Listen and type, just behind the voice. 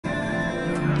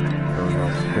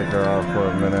her off for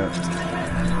a minute.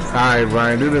 Alright,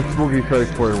 Brian, do the spooky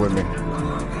spaceport with me.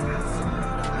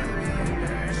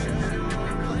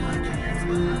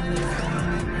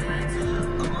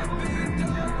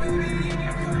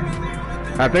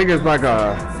 I think it's like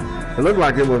it looked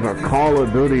like it was a Call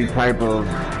of Duty type of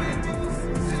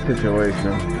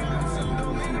situation.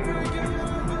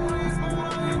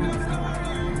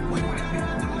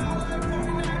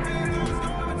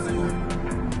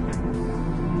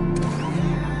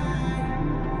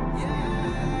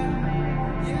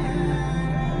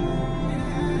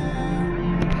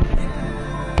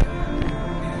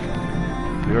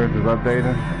 Yours is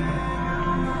updated.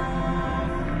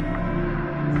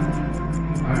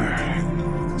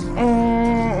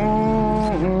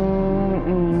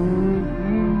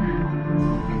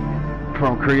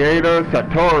 From creator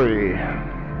Satori.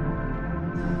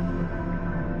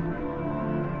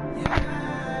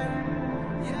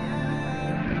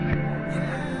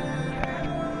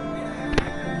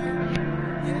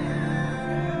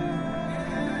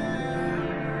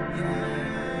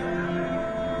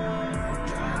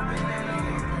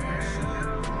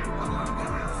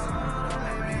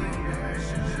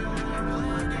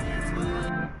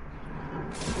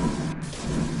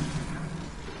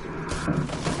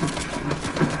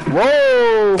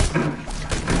 Whoa!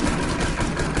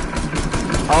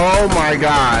 Oh my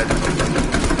God.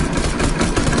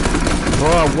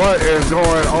 Bro, what is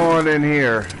going on in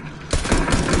here?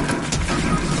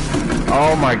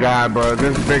 Oh my God, bro.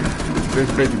 This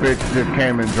bitch just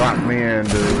came and dropped me in,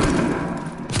 dude.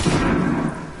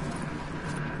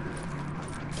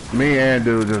 Me and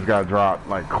dude just got dropped,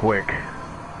 like, quick.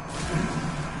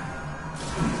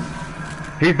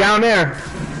 He's down there.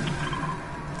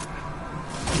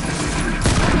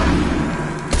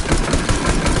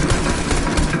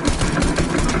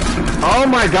 Oh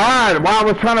my God! Wow, I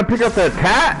was trying to pick up that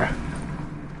tat.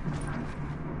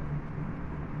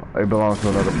 It belongs to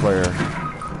another player.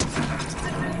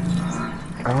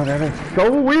 Oh, that is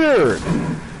so weird.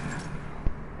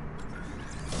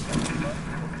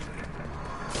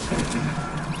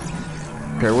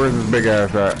 Okay, where's this big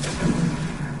ass at?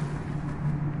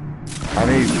 I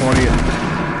need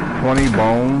 20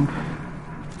 bones.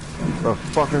 The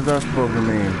fuck is that supposed to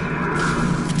mean?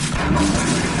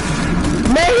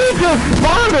 Man, he just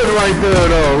spawned it right there,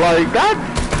 though. Like, that's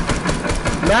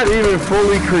not even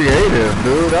fully creative,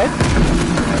 dude. That's...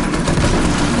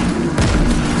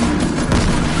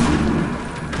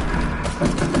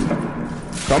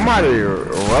 Somebody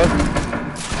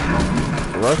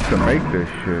rush to make this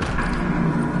shit.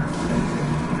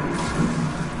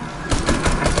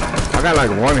 I got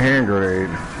like one hand grenade.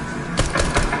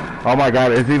 Oh my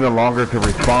God, it's even longer to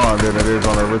respawn than it is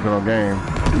on the original game.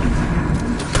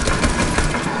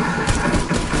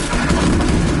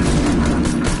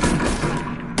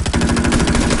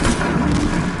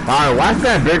 Alright, watch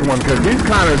that big one, cause he's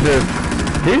kinda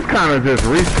just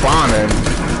respawning.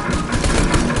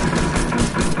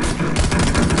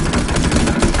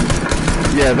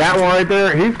 Yeah, that one right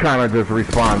there, he's kinda just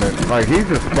respawning. Like, he's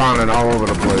just spawning all over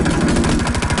the place.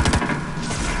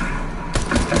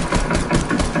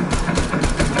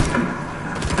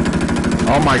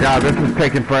 Oh my God, this is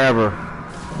taking forever.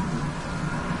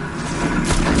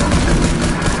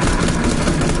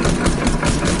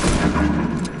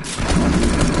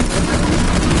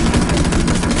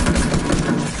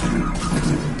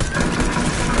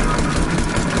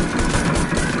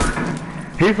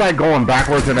 He's like going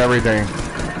backwards and everything.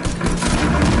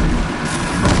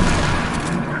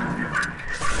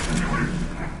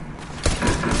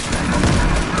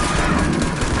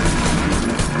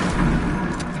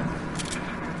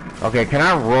 Okay, can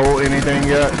I roll anything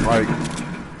yet? Like,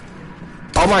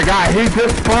 oh my God, he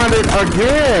just spawned it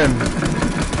again.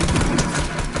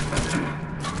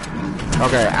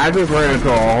 Okay, I just ran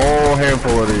into a whole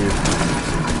handful of these.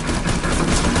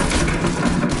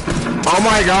 Oh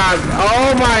my God!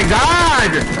 Oh my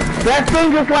God! That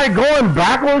thing just like going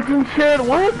backwards and shit?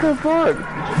 What the fuck?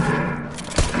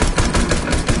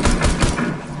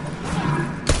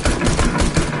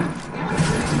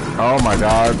 Oh my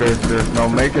God, there's no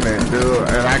making it, dude.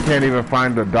 And I can't even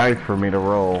find the dice for me to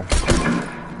roll.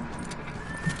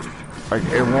 Like,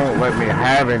 it won't let me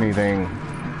have anything.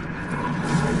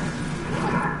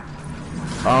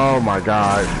 Oh my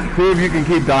God. See if you can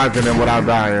keep dodging them without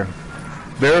dying.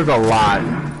 There's a lot.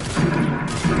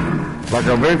 Like,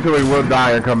 eventually we'll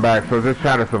die and come back, so just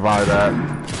try to survive that.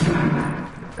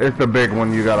 It's the big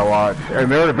one you gotta watch.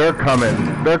 And they're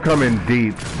coming. They're coming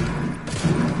deep.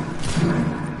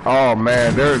 Oh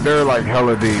man, they're like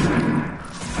hella deep.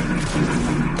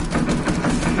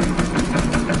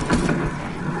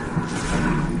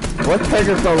 What's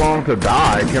taking so long to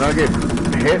die? Can I get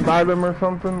hit by them or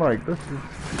something? Like, this is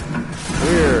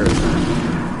weird.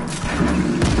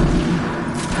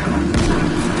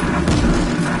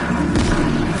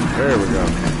 There we go.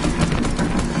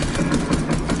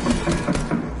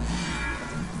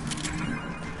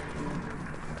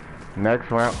 Next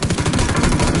round.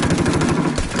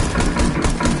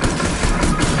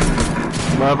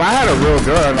 Well, if I had a real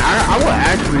gun, I would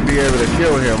actually be able to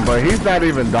kill him, but he's not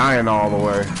even dying all the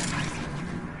way.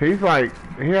 He's like,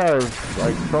 he has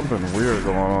like something weird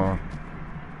going on.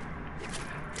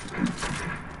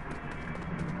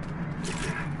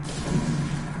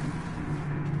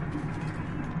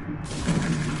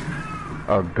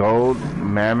 A gold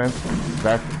mammoth?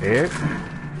 That's it?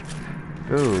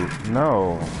 Dude,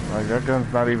 no. Like, that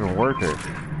gun's not even worth it.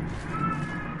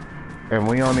 And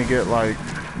we only get like...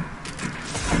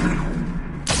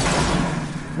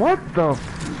 What the...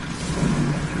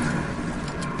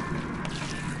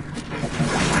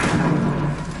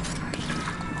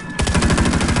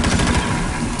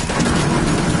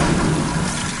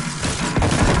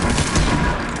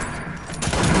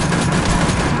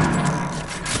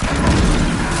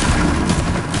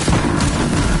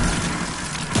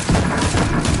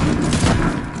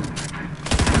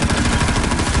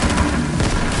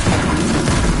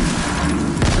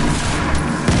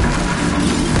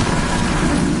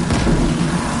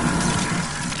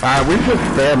 Alright, we should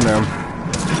spam them.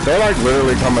 They're like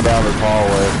literally coming down this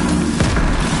hallway.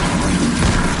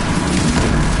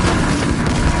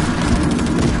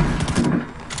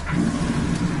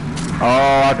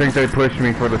 Oh, I think they pushed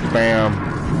me for the spam.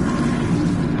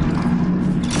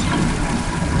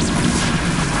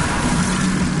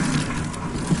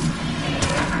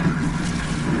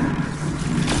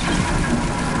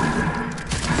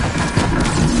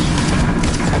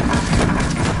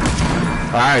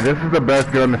 Alright, this is the best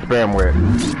gun to spam with.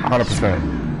 100%.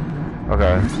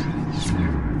 Okay.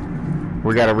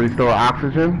 We gotta restore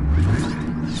oxygen.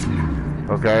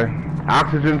 Okay.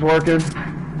 Oxygen's working.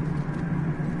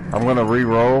 I'm gonna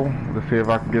re-roll to see if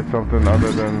I can get something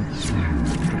other than...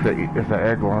 It's an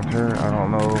egg launcher. I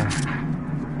don't know.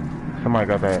 Somebody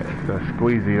got that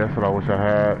squeezy. That's what I wish I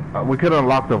had. We could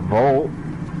unlock the vault.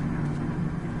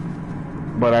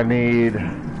 But I need...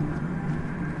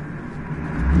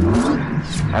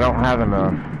 I don't have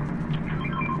enough.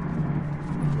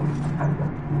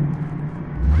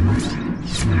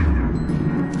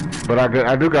 But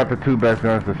I do got the two best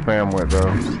guns to spam with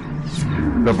though.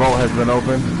 The vault has been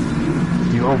opened.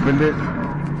 You opened it?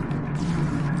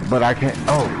 But I can't.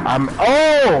 Oh,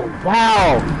 oh,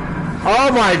 wow.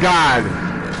 Oh my God.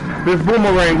 This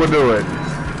boomerang would do it.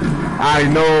 I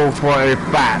know for a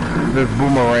fact this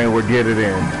boomerang would get it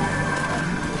in.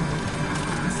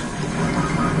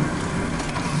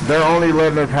 They're only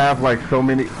letting us have like so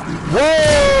many.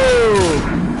 Whoa!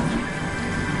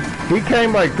 He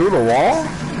came like through the wall?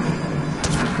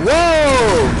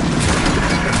 Whoa!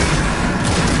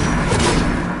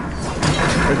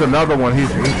 There's another one. He's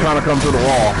trying to come through the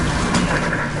wall.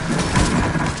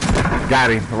 Got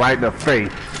him right in the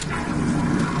face.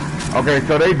 Okay,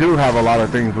 so they do have a lot of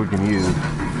things we can use.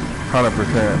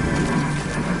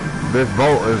 100%. This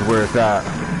bolt is where it's at.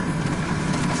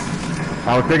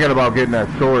 I was thinking about getting that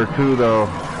sword too though.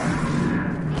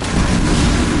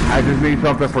 I just need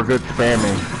something for good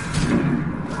spamming.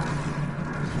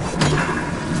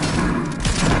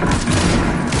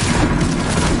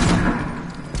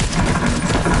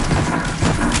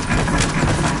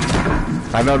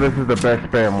 I know this is the best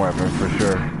spam weapon for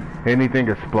sure. Anything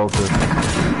explosive.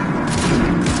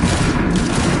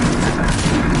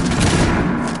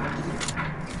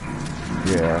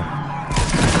 Yeah.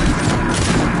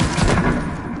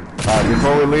 Alright,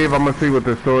 before we leave, I'm gonna see what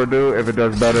this sword do. If it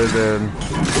does better than...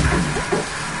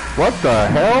 What the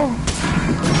hell?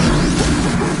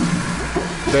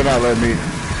 They're not letting me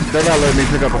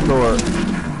pick up a sword.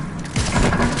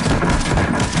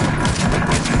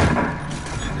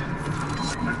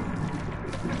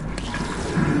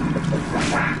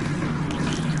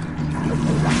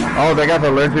 Oh, they got the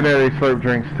legendary slurp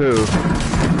drinks too.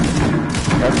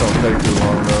 That don't take too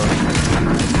long though.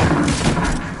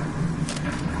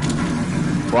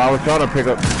 Well, I was trying to pick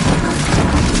up...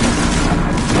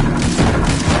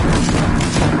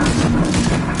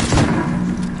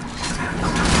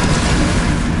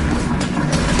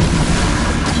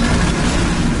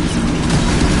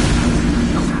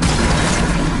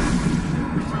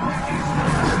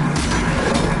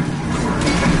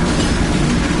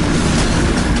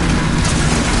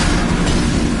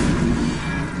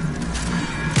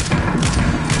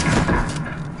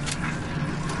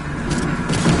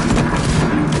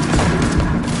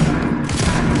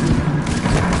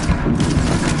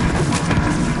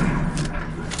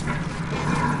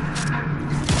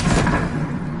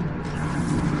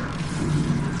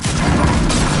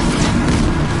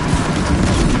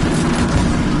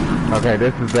 Okay,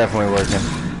 this is definitely working.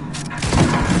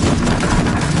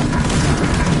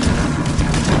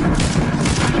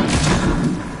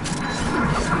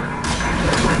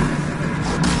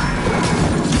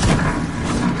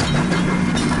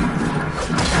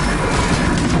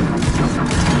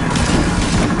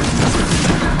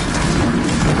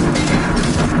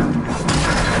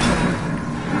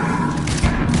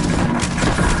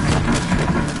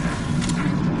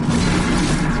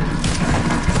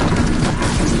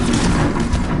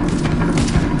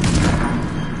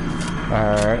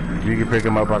 Alright, you can pick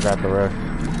him up, I got the rest.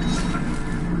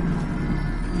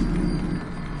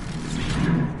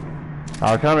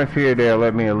 I was trying to see if they'll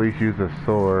let me at least use a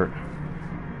sword.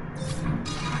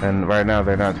 And right now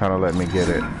they're not trying to let me get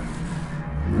it.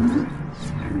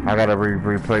 I gotta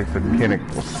replace the Kinnick.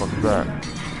 What the fuck is that?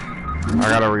 I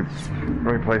gotta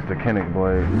replace the Kinnick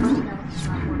blade.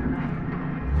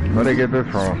 Where'd they get this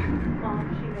from?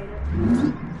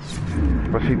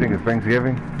 What she think is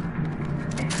Thanksgiving?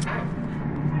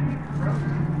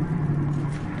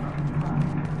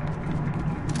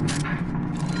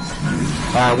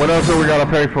 Alright, what else do we gotta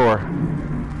pay for?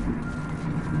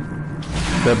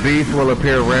 The beast will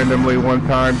appear randomly one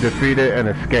time, defeat it, and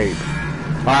escape.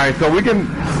 Alright, so we can...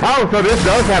 Oh, so this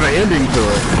does have an ending to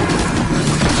it.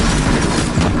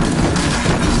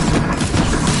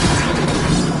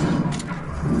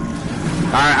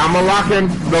 Alright, I'm unlocking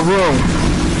the room.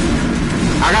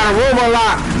 I got a room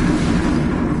unlocked.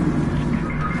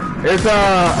 It's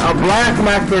a Blast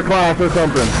Master class or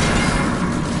something.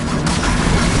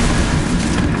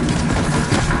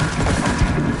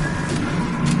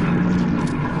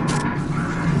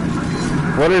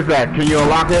 What is that? Can you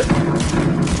unlock it?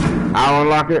 I'll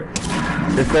unlock it.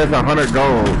 It says 100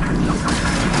 gold.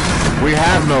 We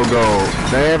have no gold.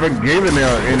 They haven't given me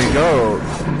any gold.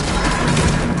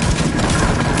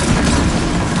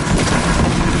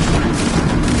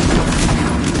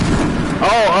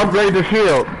 Oh, upgrade the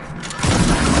shield.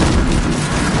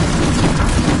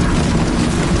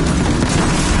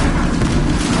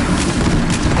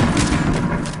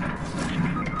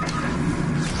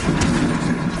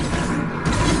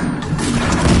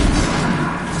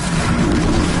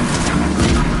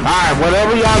 Alright,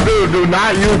 whatever y'all do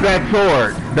not use that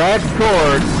sword. That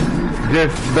sword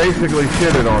just basically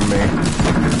shitted on me.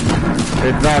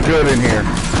 It's not good in here.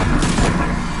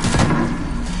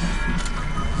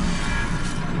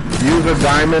 Use a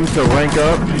diamond to rank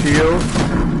up, shield.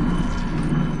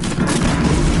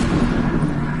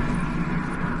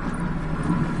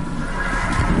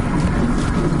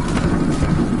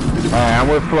 Alright, I'm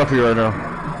with Fluffy right now.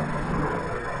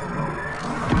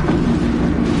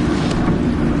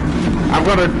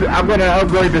 I'm gonna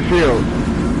upgrade the shield.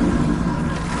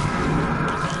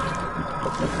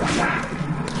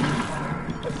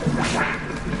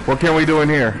 What can we do in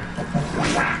here?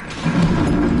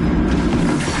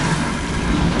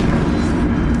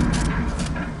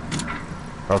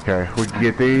 Okay, we can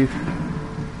get these.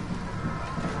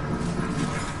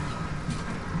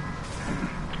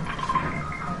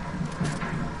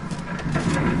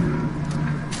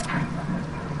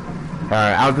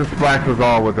 Alright, I'll just splash us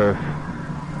all with this.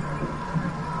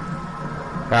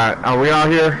 Alright, are we all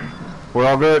here? We're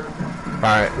all good?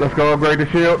 Alright, let's go upgrade the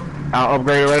shield. I'll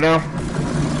upgrade it right now.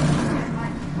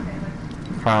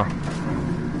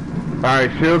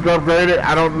 Alright, shield's upgraded.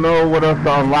 I don't know what else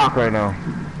to unlock right now.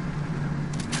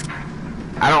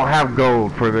 I don't have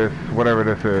gold for this, whatever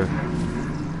this is.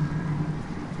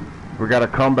 We got a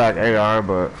comeback AR,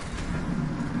 but...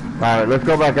 Alright, let's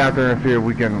go back out there and see if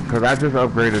we can... Because I just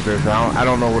upgraded this. I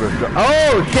don't know what it's...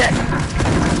 Oh, shit!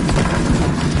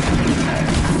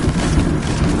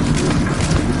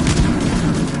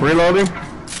 Reloading.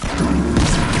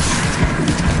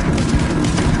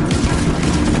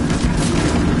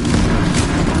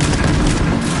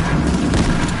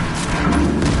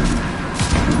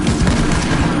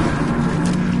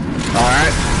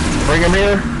 Alright, bring him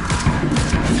here.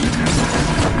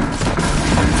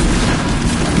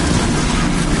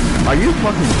 Are you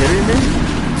fucking kidding me?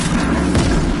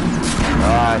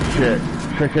 Ah, shit.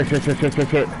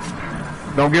 Shit.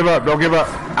 Don't give up, don't give up.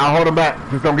 I'll hold him back.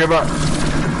 Just don't give up.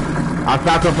 I'll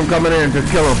stop him from coming in.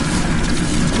 Just kill him.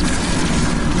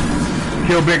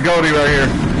 Kill Big Goldie right here.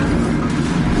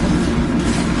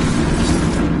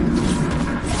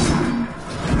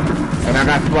 And I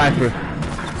got splashes.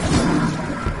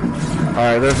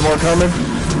 Alright, there's more coming.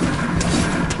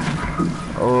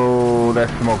 Oh, that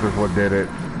smoke is what did it.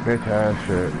 Bitch ass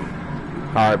shit.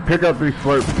 Alright, pick up these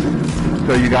slurps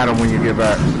so you got them when you get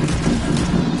back.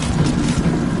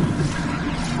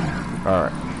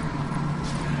 Alright.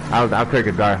 I'll take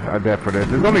a death for this.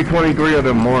 There's only 23 of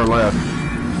them, more or less.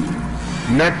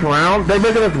 Next round? They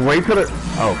making us wait till the...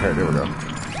 Oh, okay, there we go.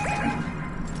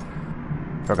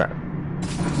 Okay.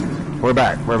 We're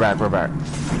back.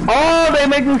 Oh, they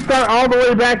make me start all the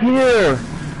way back here.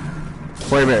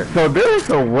 Wait a minute. So there's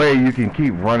a way you can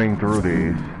keep running through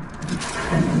these.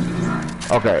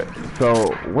 Okay,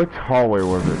 so which hallway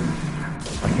was it?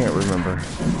 I can't remember.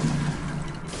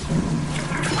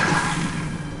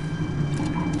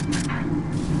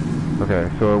 Okay,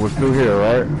 so it was through here,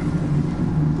 right?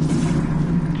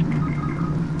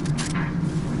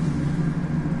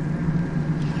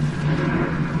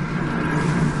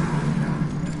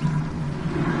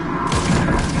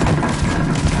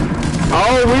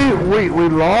 Oh, we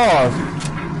lost.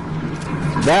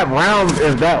 That round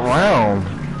is that round.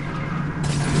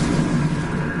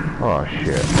 Oh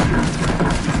shit.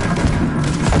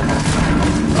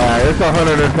 Alright, it's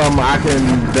 100 or something. I can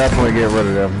definitely get rid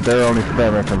of them. They're only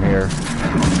spamming from here.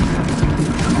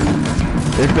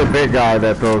 It's the big guy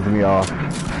that throws me off.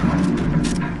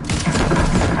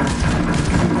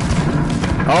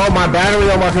 Oh, my battery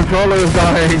on my controller is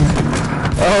dying.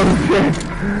 Oh shit.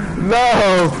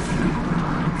 No.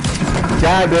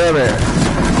 God damn it.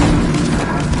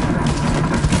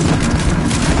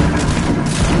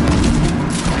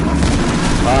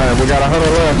 Alright, we got 100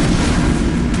 left.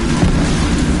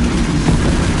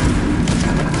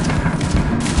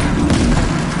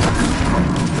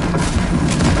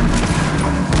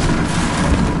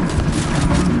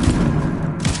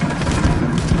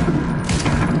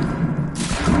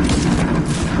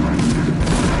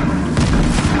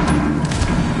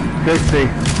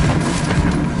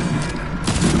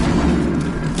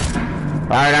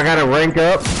 Alright, I gotta rank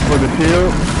up for the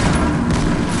shield.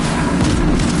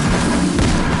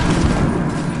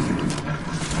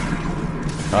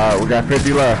 Alright, we got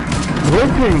 50 left.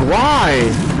 Glitching,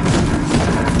 why?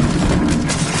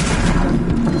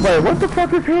 Wait, what the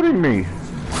fuck is hitting me?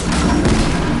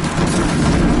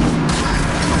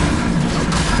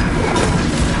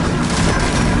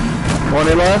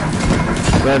 $20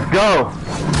 left? Let's go!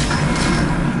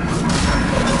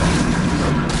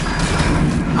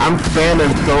 I'm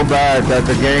spamming so bad that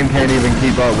the game can't even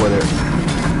keep up with it.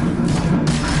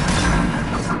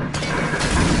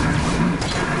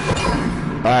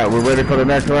 Alright, we're ready for the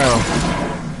next round.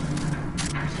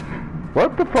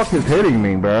 What the fuck is hitting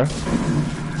me, bruh?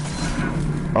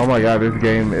 Oh my god, this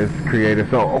game is creative.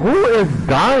 So, who is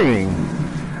dying?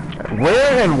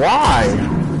 Where and why?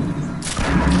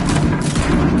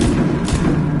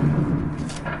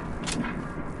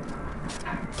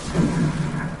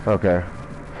 Okay.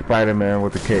 Spider-Man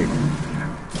with the cape.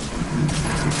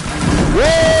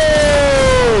 Whoa!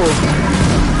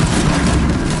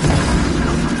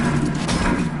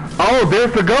 Oh,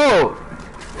 there's the gold!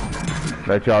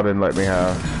 That y'all didn't let me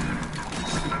have.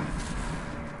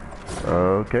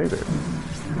 Okay then.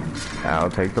 I'll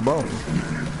take the bone.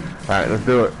 Alright, let's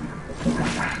do it.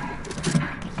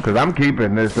 Cause I'm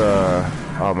keeping this,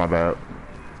 oh my bad.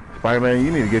 Spider-Man,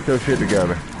 you need to get your shit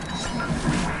together.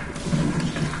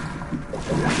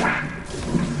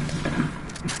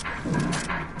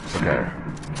 Okay.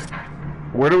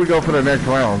 Where do we go for the next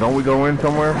round? Don't we go in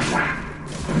somewhere?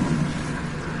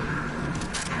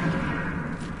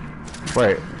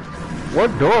 Wait.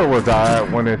 What door was I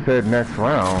at when it said next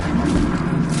round?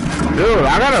 Dude,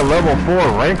 I got a level 4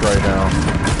 rank right now.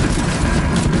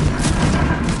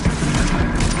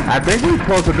 I think we're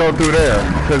supposed to go through there.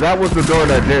 Because that was the door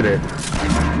that did it.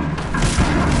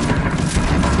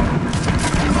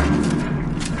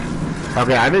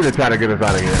 Okay, I need to try to get us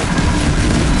out of here.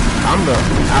 I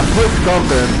pushed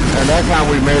something, and that's how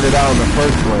we made it out in the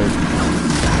first place.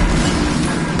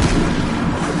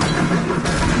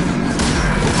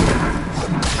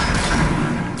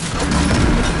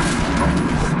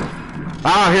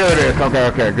 Ah, here it is.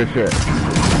 Okay, good shit.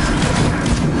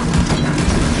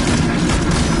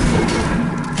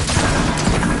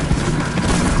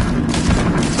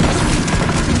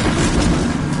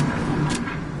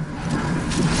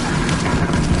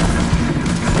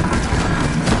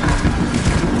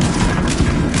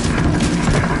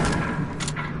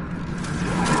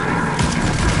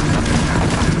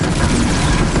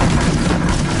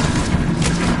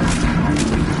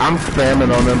 I'm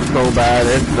spamming on them so bad,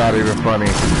 it's not even funny.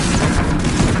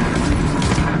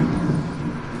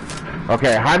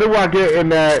 Okay, how do I get in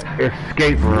that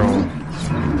escape room?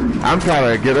 I'm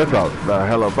trying to get us out the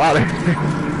hell up out of here.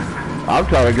 I'm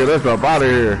trying to get us up out of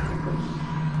here.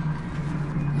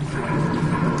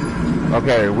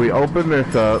 Okay, we open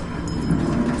this up.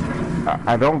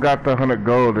 I don't got the 100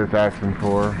 gold it's asking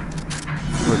for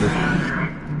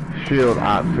the shield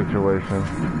op situation.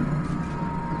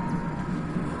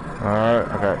 Alright,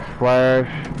 I got splash.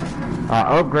 I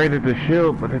upgraded the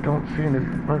shield, but it don't seem to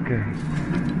be working.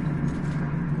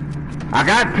 I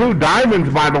got 2 diamonds,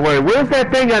 by the way. Where's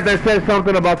that thing that says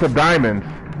something about the diamonds?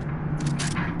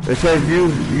 It says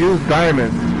use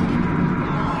diamonds.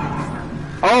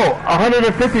 Oh,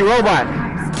 150 robots.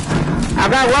 I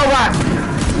got robots.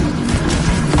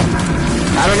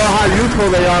 I don't know how useful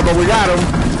they are, but we got them.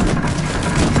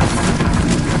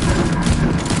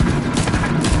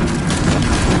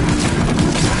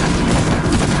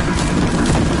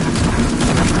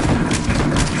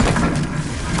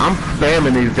 I'm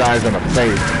spamming these guys in the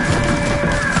face.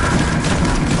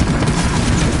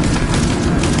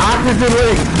 Oxygen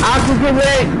leak! Oxygen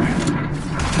leak!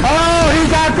 Oh, he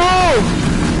got through!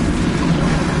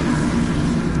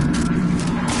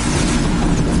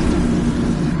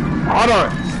 Hold on.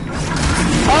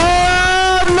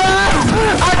 Oh no!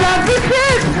 I got this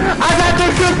shit! I got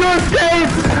this shit to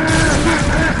escape!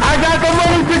 I got the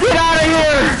money to get out of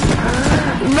here!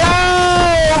 No!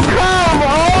 Come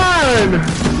on!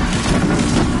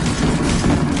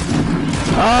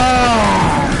 Oh,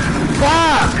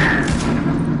 fuck!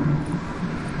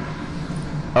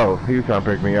 Oh, he was trying to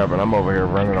pick me up, and I'm over here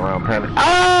running around panicking.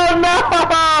 Oh, no!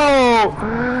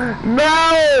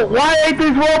 No! Why ain't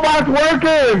these robots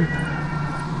working?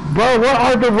 Bro, what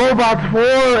are the robots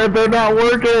for if they're not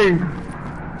working?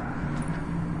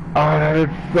 Oh, that is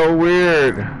so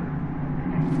weird.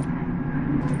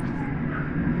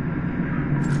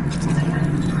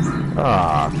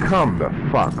 Ah, come the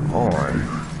fuck on.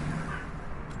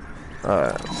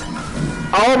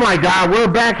 Oh my god, we're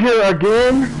back here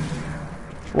again?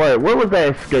 Wait, where was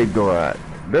that escape door at?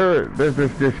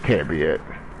 This can't be it.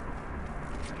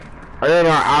 And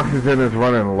our oxygen is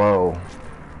running low.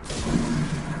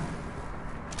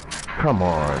 Come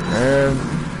on, man.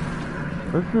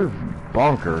 This is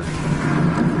bonkers.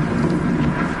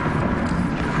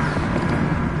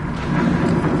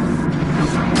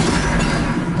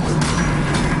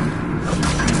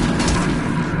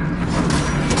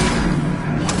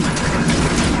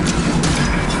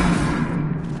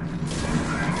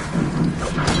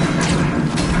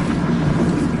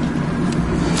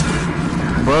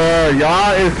 Bruh,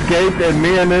 y'all escaped and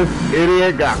me and this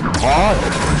idiot got caught?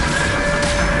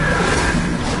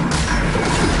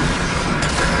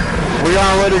 We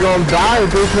already gonna die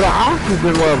due to the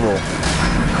oxygen level.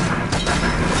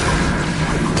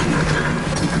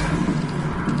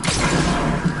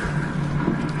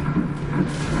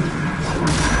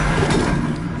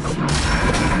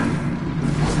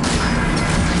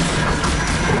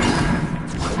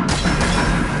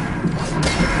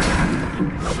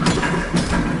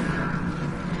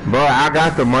 Bro, I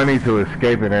got the money to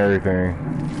escape and everything.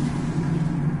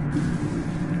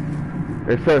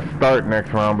 It says start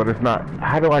next round, but it's not.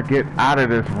 How do I get out of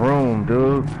this room,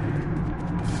 dude?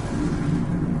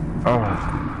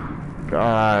 Oh,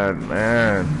 God,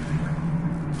 man.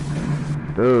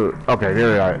 Dude. Okay,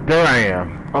 there I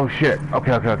am. Oh, shit.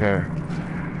 Okay.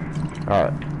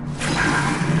 Alright.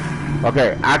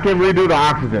 Okay, I can redo the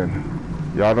oxygen.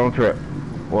 Y'all don't trip.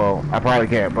 Well, I probably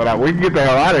can't, but we can get the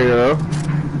hell out of here, though.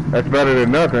 That's better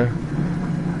than nothing.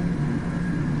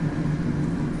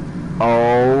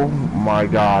 Oh my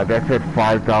god, that said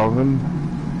 5,000.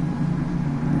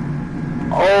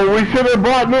 Oh, we should have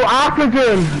bought new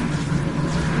oxygen.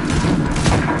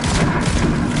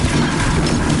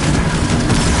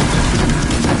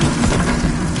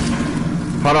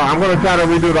 Hold on, I'm gonna try to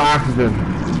redo the oxygen.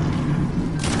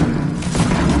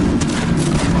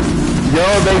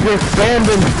 Yo, they just stand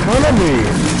in front of me.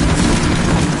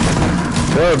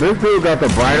 Yo, this dude got the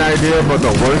bright idea, but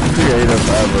the worst creative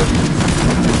ever.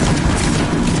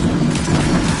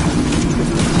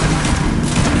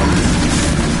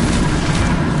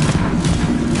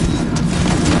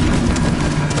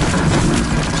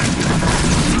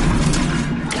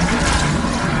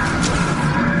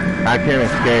 I can't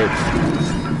escape.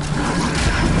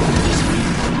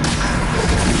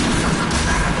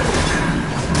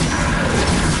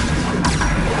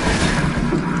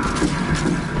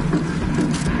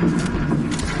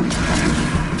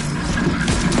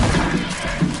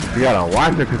 You gotta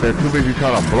watch it because they're too busy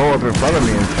trying to blow up in front of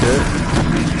me and shit.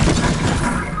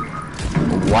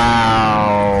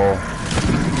 Wow.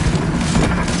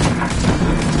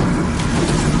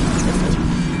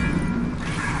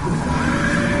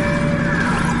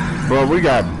 Bro, we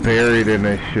got buried in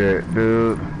this shit,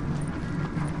 dude.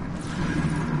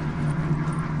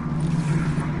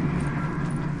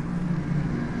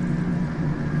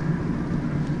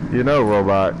 You know,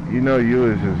 robot, you know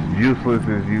you is as useless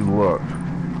as you look.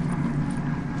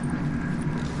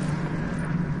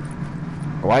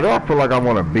 Why do I feel like I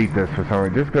want to beat this for some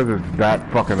reason? Just because it's that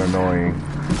fucking annoying.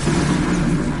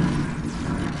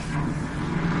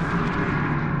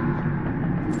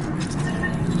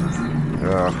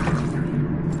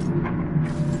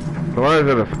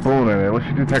 spoon in it. What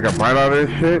should you take a bite out of this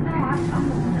shit? No, I'm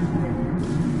holding it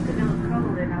because it was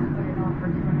cold and I put it on for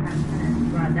 2.5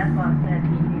 minutes. Right, that's why I said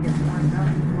he needed one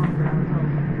longer. I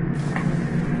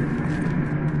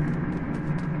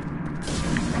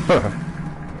was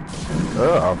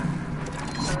Ugh.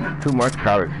 Too much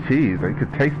cottage cheese. You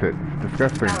could taste it. It's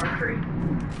disgusting. sour cream.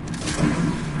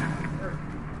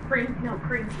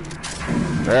 Cream cheese.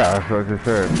 Yeah, that's what I just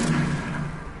said.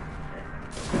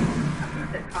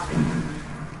 Said cottage.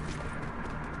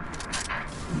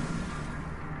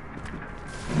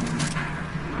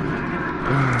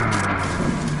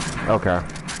 Okay.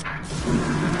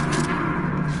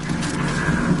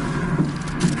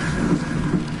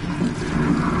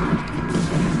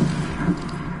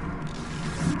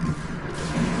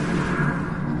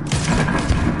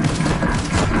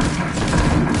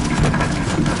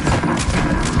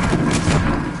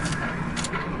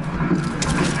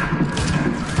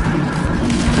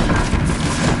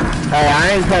 Hey,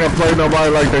 I ain't trying to play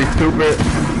nobody like they stupid.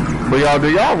 But y'all, do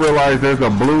y'all realize there's a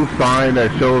blue sign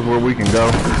that shows where we can go?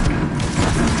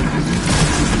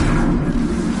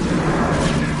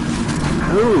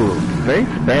 Ooh, they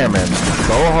spamming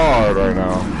so hard right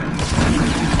now.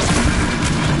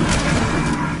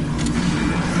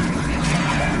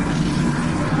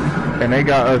 And they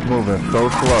got us moving so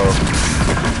slow.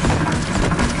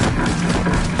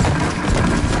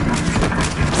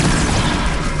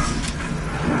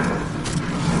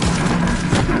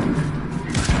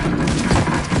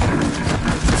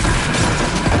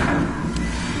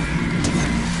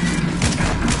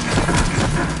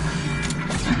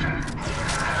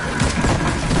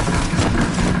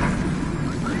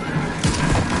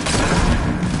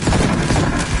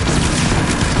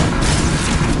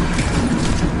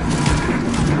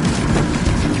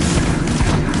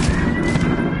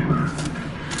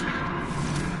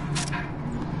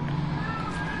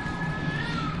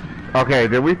 Okay,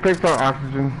 did we fix our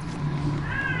oxygen?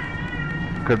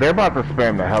 Cause they're about to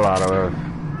spam the hell out of us.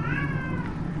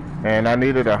 And I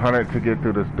needed 100 to get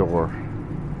through this door.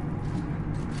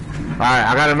 Alright,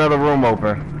 I got another room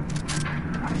open.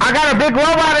 I got a big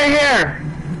robot in here!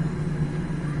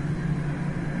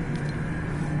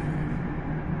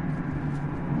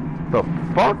 The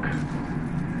fuck?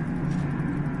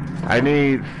 I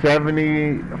need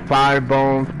 75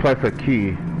 bones plus a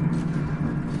key.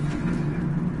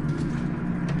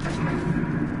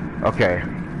 Okay.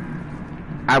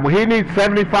 He needs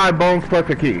 75 bones plus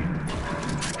a key.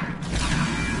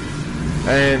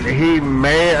 And he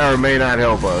may or may not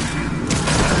help us.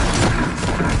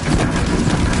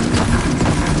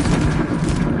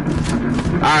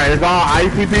 Alright, it's all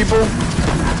icy people.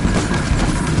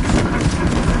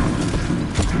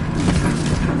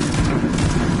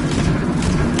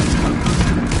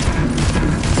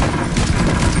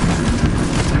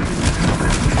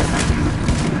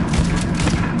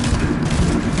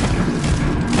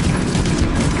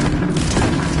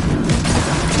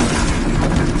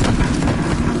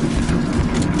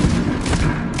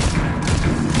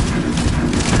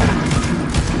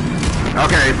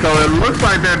 Okay, so it looks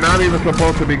like they're not even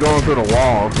supposed to be going through the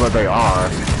walls, but they are.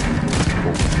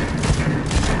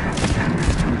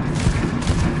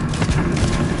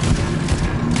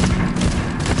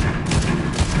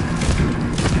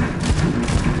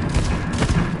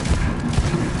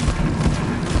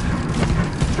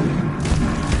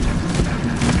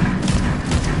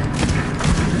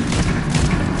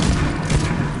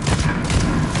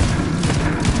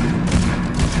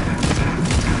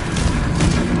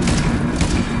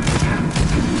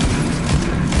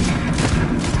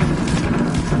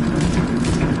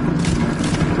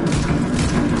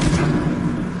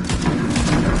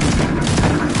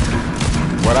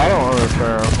 What I don't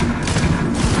understand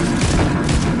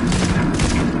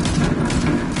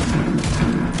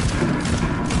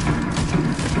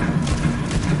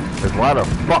is why the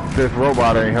fuck this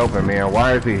robot ain't helping me, and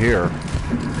why is he here?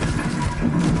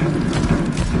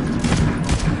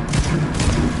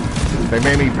 They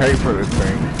made me pay for this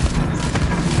thing.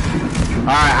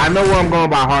 Alright, I know where I'm going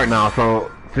by heart now,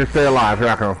 so just stay alive. Here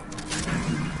I come.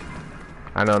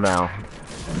 I know now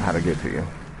how to get to you.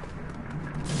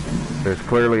 There's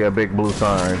clearly a big blue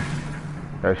sign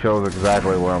that shows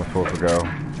exactly where I'm supposed to go.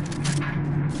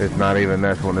 It's not even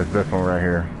this one, it's this one right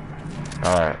here.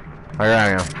 Alright, here I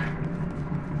am.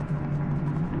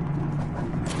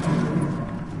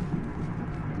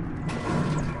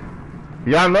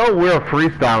 Y'all know we're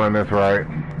freestyling this, right?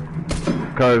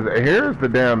 Cause here's the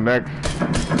damn next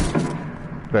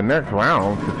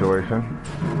round situation.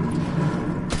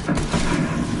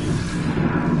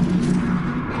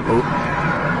 Oops.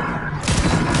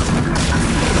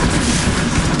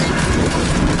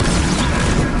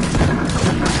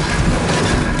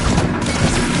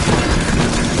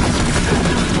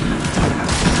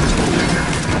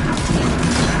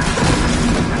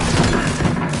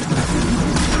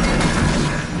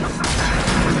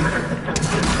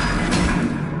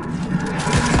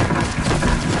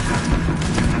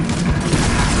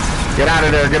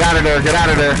 of there, get out of there, get out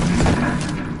of there.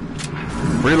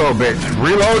 Reload, bitch.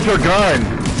 Reload your gun.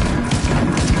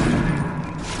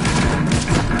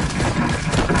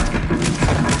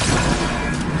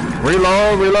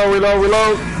 Reload, reload, reload,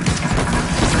 reload.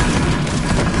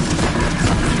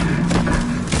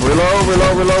 Reload,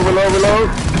 reload, reload, reload, reload.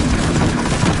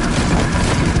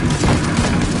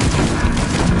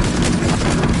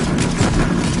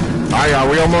 Alright, y'all,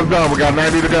 we almost done. We got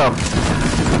 90 to go.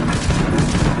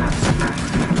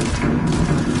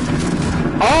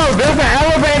 Oh, there's an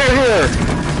elevator here.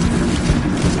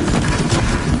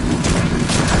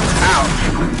 Ouch.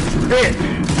 Bitch.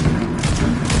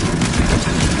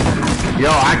 Yo,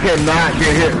 I cannot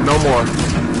get hit no more.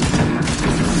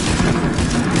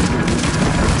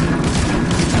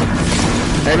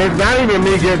 And it's not even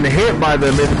me getting hit by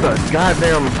them, it's the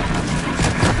goddamn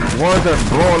ones that's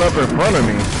blowing up in front of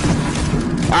me.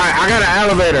 Alright, I got an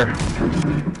elevator.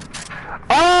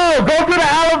 Oh, go to the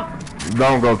elevator.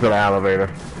 Don't go to the elevator.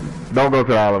 Don't go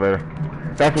to the elevator.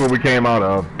 That's what we came out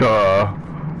of. Duh.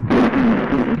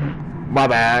 My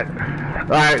bad.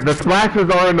 Alright, the splashes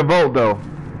are in the vault though.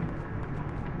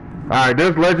 Alright,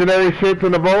 there's legendary shits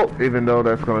in the vault, even though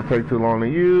that's going to take too long to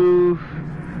use.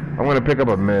 I'm going to pick up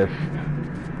a mist.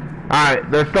 Alright,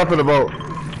 there's stuff in the vault.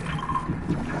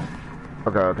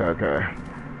 Okay.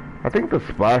 I think the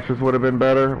splashes would have been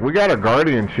better. We got a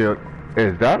guardian ship.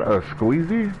 Is that a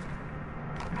squeezy?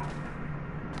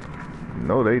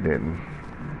 No, they didn't.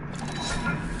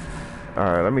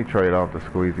 Alright, let me trade off the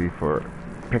squeezy for...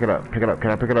 Pick it up, pick it up.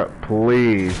 Can I pick it up?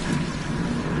 Please.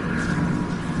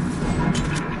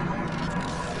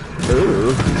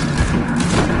 Ooh.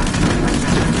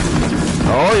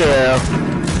 Oh yeah.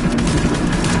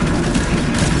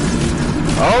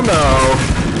 Oh no.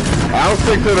 I'll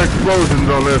stick to the explosions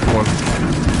on this one.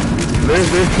 This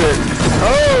shit.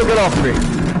 Oh, get off me.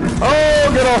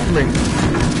 Oh, get off me.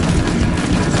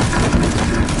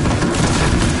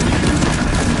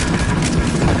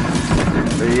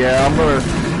 Yeah, I'm gonna...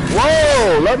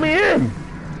 Whoa, let me in.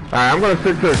 Alright, I'm gonna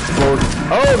stick to explosion.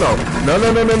 Oh no. No.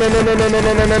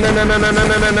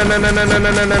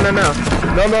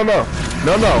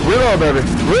 Reload, baby.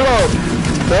 Reload.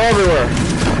 They're everywhere.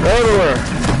 They're everywhere.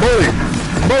 Bullies.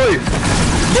 Bullies.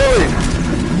 Bullies.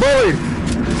 Bullies.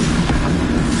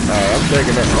 Alright, I'm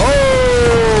taking that.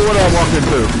 Oh, what did I walk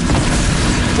into?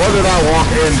 What did I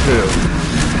walk into?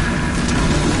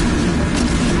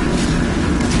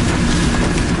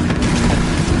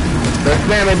 They're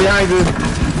standing behind you.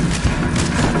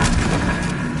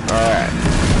 Alright.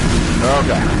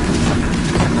 Okay.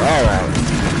 Alright.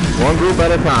 One group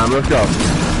at a time. Let's go.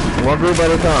 One group at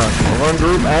a time. One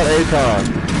group at a time.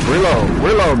 Reload.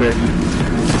 Reload, bitch.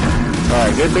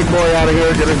 Alright, get big boy out of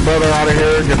here. Get his brother out of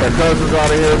here. Get their cousins out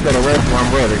of here. So the rest,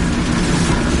 I'm ready.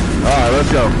 Alright,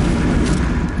 let's go.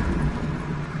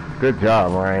 Good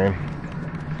job, Ryan.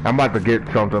 I'm about to get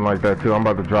something like that, too. I'm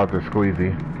about to drop the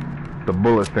squeezy. The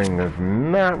bullet thing is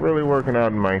not really working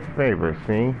out in my favor,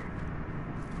 see?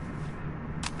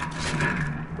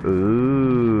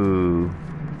 Ooh.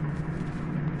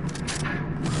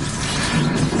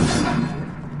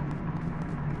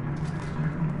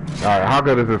 Alright, how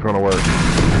good is this gonna work?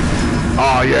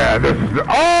 Oh yeah, this is...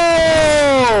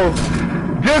 Oh!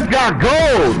 Just got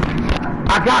gold!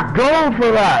 I got gold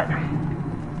for that!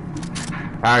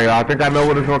 Alright, I think I know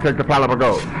what it's gonna take to pile up a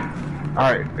gold.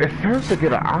 Alright, it says to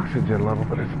get an oxygen level,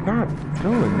 but it's not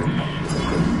doing this shit.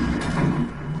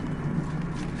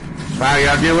 Alright,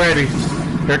 y'all get ready.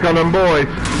 Here come them boys.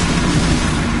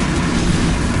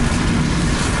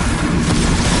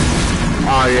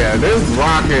 Oh yeah, this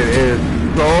rocket is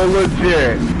so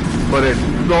legit, but it's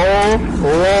so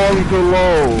long to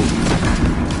load.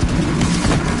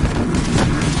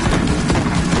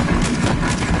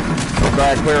 I'm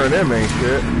back clearing them ain't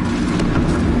shit.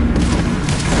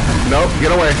 Nope,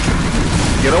 get away.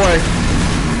 Get away.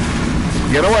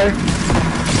 Get away.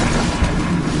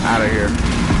 Out of here.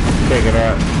 Take it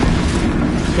out.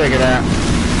 Take it out.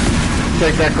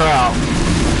 Take that crowd.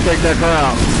 Take that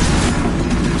crowd.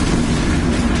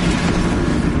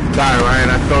 Sorry, Ryan,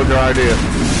 I stole your idea.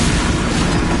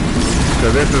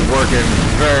 So this is working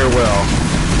very well.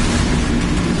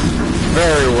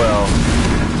 Very well.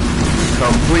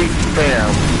 Complete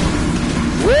spam.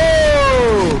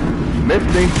 Woo!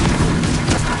 Missed me.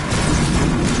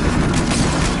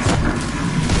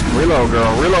 Reload,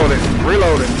 girl. Reload it.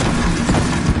 Reload it.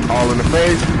 All in the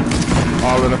face.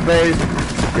 All in the face.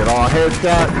 Get all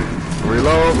headshots.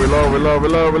 Reload, reload, reload,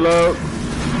 reload, reload.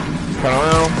 Turn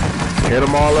around. Hit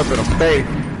them all up in the face.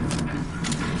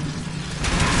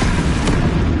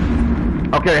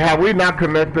 Okay, have we not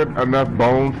connected enough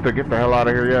bones to get the hell out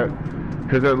of here yet?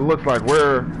 Because it looks like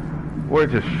we're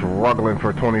just struggling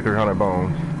for 2,300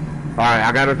 bones. Alright,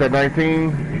 I got us at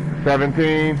 19,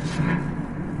 17,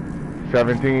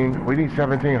 17. We need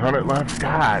 1,700 left.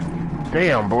 God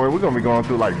damn, boy. We're going to be going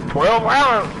through like 12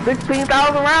 rounds,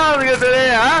 16,000 rounds to get to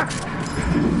there, huh?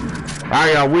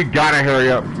 Alright, y'all, we got to hurry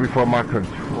up before my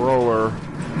controller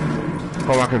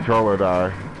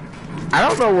dies. I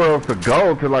don't know where else to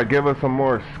go to like give us some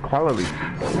more quality.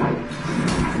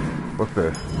 What's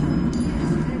this?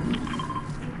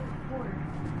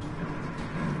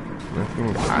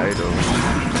 Missing items.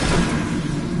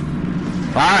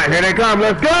 Alright, here they come,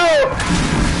 let's go!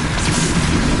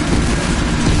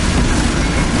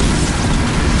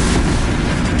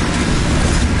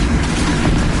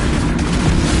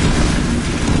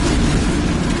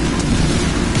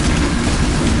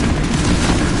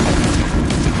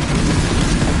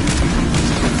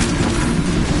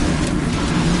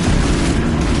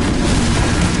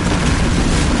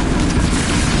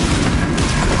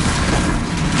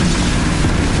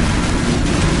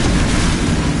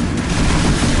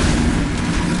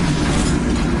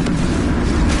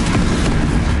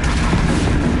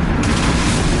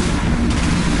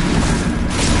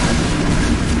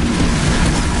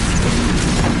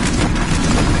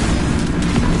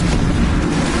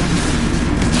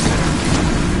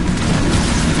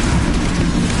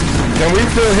 Can we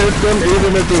still hit them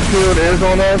even if the shield is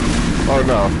on us? Or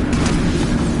no?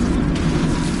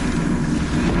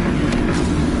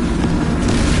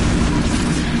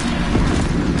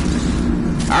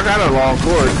 I got a long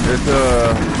cord. It's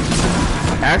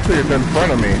actually it's in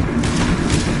front of me.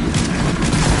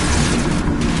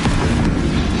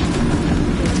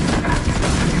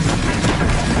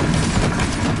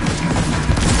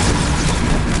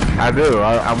 I do.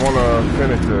 I want to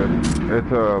finish it.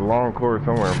 It's a long cord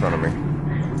somewhere in front of me.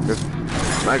 It's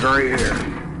like right here.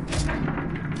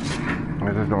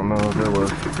 I just don't know if it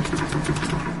was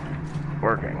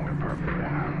working perfectly.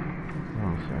 Let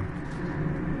me see.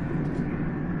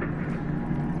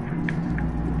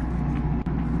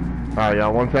 Alright,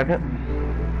 y'all, 1 second.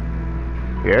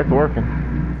 Yeah, it's working.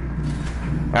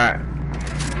 Alright.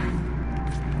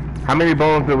 How many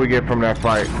bones did we get from that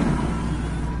fight?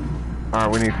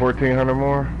 Alright, we need 1,400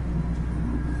 more.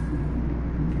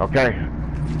 Okay.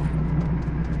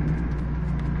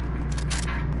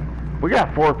 We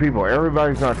got 4 people.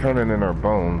 Everybody's not turning in their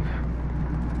bones.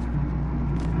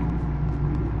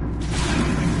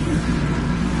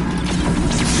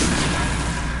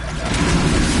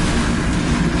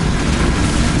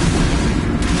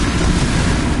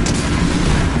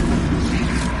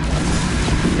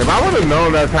 If I would have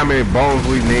known that's how many bones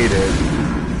we needed.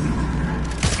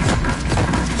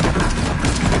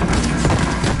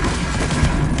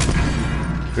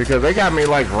 Because they got me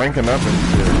like ranking up and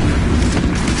shit.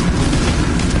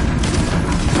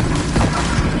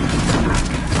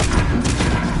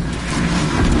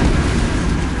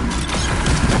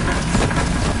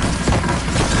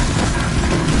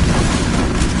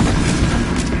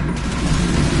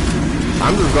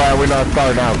 I'm just glad we're not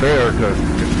starting out there, because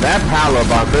that pile up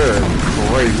out there is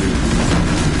crazy.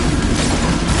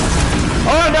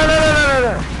 Oh, no.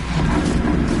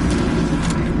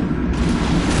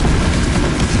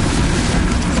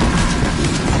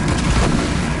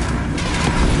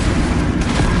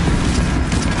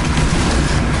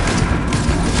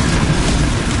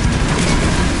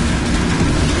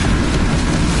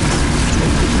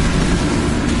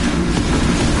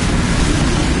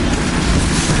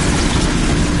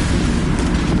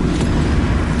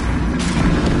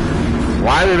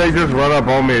 Why did they just run up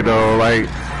on me though? Like,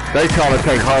 they trying to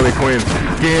take Harley Quinn's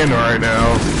skin right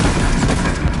now.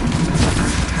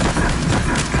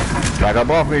 Back up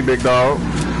off me, big dog.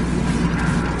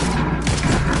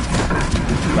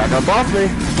 Back up off me.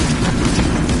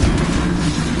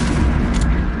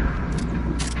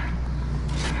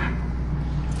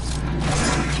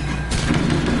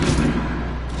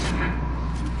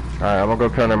 Alright, I'm gonna go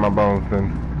turn in my bones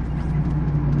then.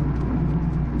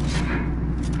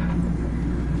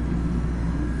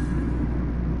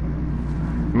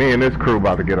 Me and this crew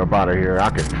about to get up out of here. I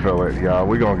can feel it, y'all.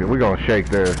 We gonna shake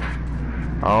this.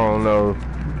 I don't know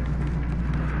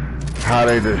how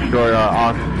they destroy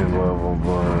our oxygen level,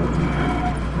 but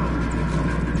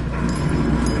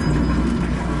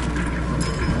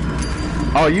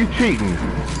oh, you cheating?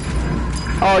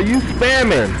 Oh, you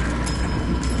spamming?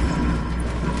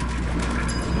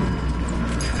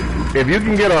 If you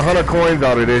can get 100 coins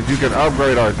out of this, you can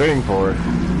upgrade our thing for it.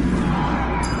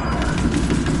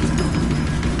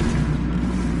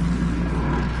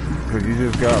 Cause you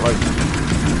just got like,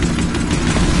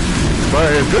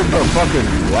 but is this a fucking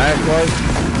flashlight?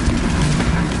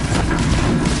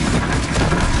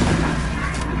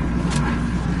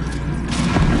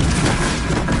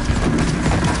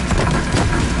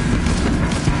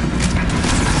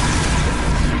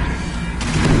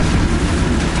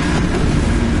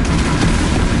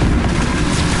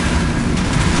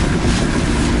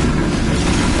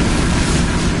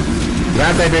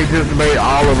 I think they just made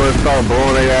all of us start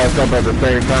blowing their ass up at the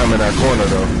same time in that corner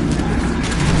though.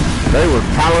 They was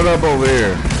piling up over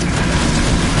here.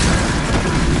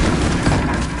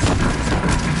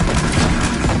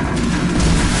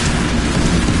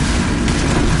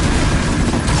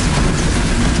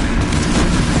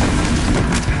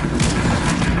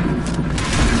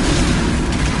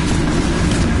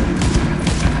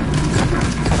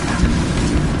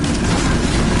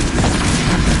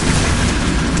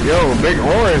 Yo, big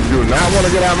orange do not want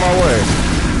to get out of my way.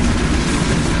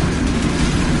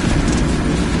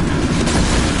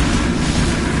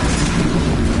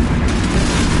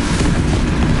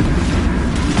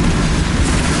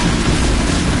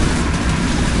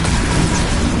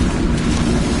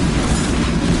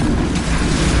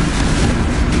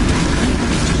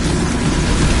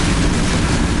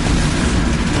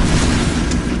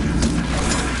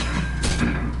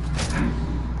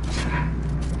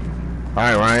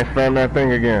 Alright, Ryan, spam that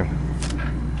thing again.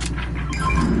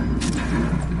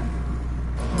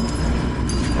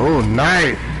 Oh,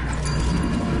 nice!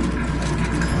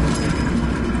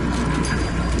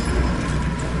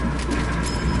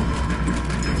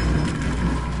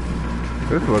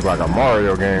 This looks like a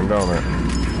Mario game, don't it?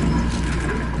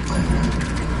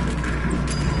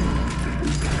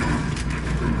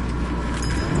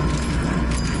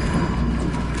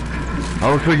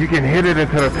 Oh, so you can hit it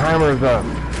until the timer's up.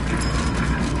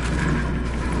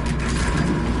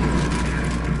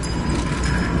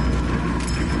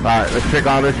 Alright, let's pick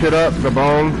all this shit up, the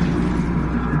bones.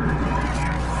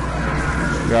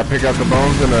 Gotta pick up the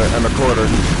bones and the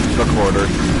quarters. The quarters.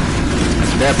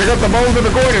 Yeah, pick up the bones and the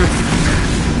quarters.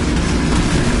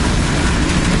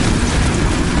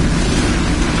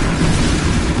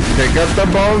 Pick up the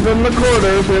bones and the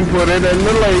quarters and put it in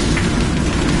the lake.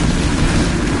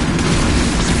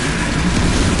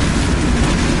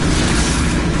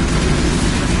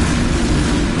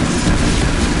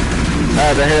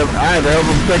 I had to help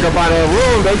them take up out of that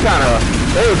room.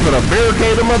 They was gonna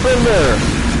barricade them up in there.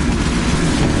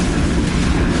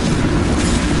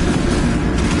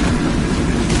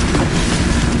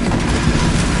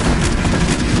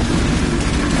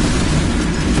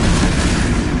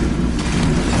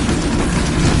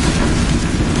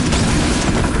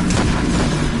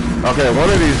 Okay, one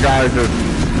of these guys is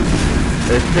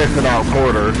pissing out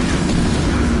quarters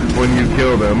when you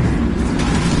kill them.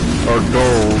 Or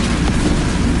gold.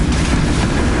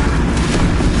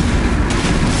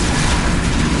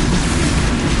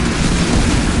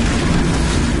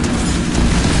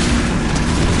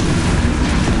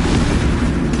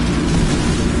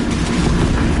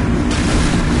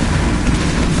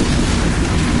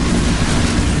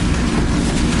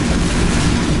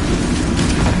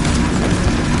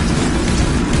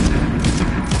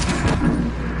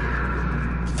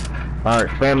 Alright,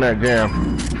 spam that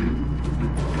jam.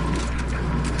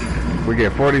 We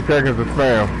get 40 seconds of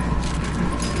spam.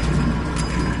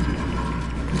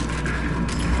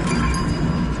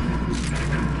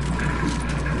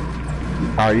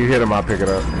 Alright, you hit him, I'll pick it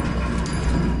up.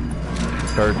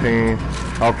 13.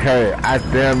 Okay, I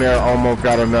damn near almost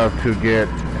got enough to get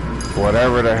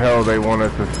whatever the hell they want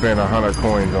us to spend 100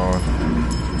 coins on.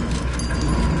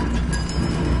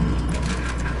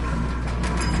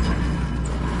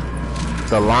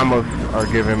 The llamas are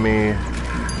giving me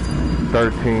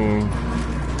 13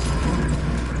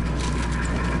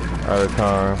 at a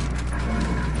time.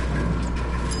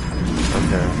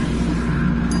 Okay.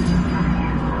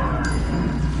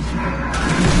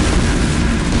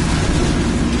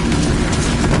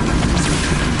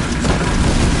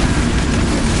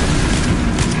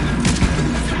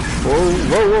 Whoa,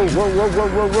 whoa, whoa, whoa, whoa,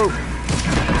 whoa, whoa, whoa.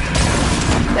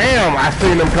 Damn, I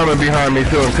seen them coming behind me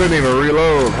too and couldn't even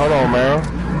reload. Hold on, man.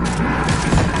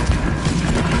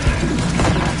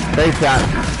 Face shot.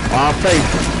 All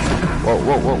face. Whoa,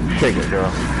 whoa, whoa. Shake it,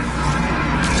 girl.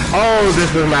 Oh,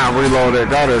 this is not reloaded.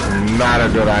 That is not a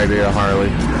good idea, Harley.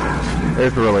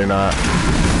 It's really not.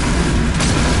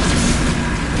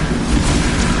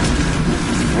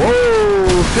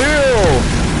 Whoa, chill.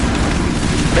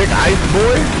 Big ice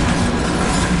boy.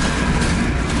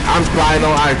 I'm sliding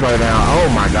on ice right now. Oh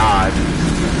my god.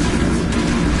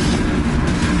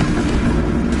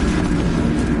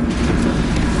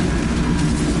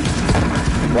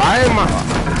 Why am I...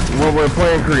 When we're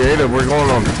playing creative, we're going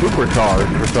on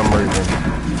supercharged for some reason.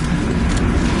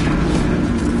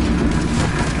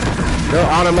 They're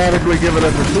automatically giving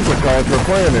us a supercharge for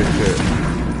playing this shit.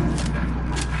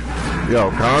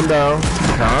 Yo, calm down.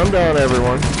 Calm down,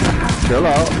 everyone. Chill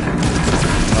out.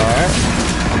 Alright.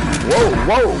 Whoa,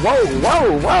 whoa, whoa,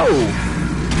 whoa, whoa!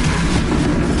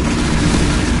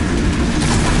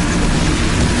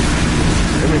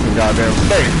 goddamn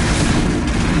space.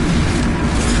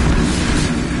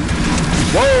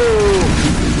 Whoa!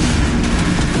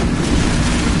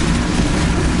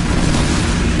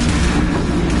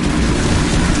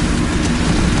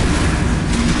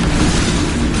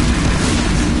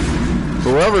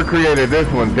 Whoever created this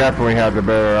one definitely had the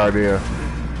better idea.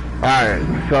 Alright,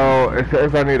 so it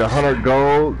says I need 100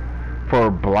 gold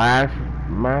for Blast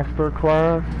Master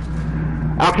class.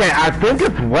 Okay, I think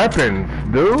it's weapons,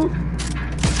 dude.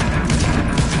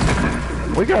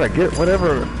 We gotta get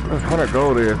whatever this 100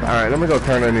 gold is. Alright, let me go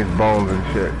turn in these bones and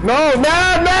shit. No,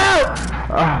 no, no!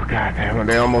 Oh, god damn it,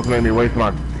 they almost made me waste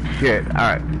my shit.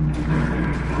 Alright.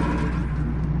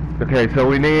 Okay, so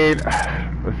we need...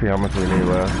 Let's see how much we need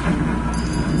left.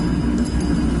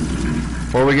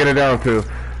 What we get it down to?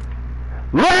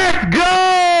 Let's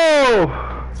go!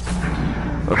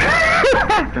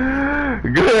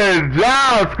 Good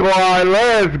job, squad.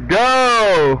 Let's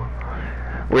go.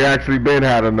 We actually been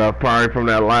had enough probably from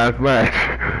that last match.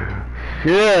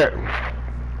 Shit.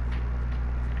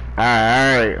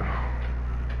 Alright.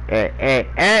 Hey, hey,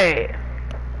 hey.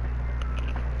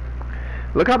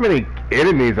 Look how many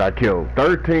enemies I killed.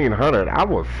 1,300. I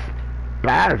was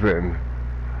spazzing.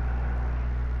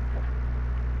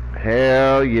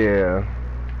 Hell yeah.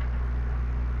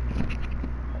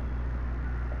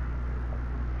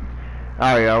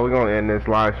 Alright, y'all, we're gonna end this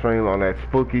live stream on that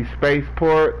spooky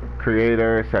spaceport.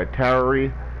 Creator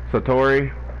Satori.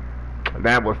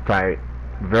 That was tight.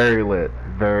 Very lit.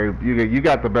 Very. You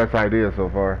got the best idea so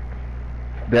far.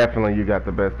 Definitely, you got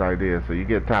the best idea. So you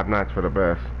get top notch for the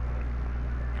best.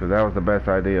 So that was the best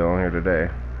idea on here today.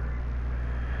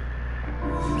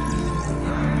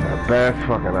 The best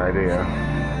fucking idea.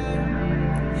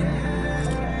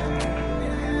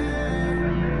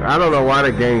 I don't know why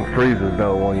the game freezes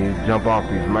though when you jump off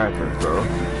these matches, bro.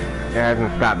 It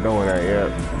hasn't stopped doing that yet,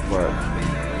 but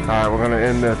alright, we're gonna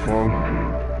end this one.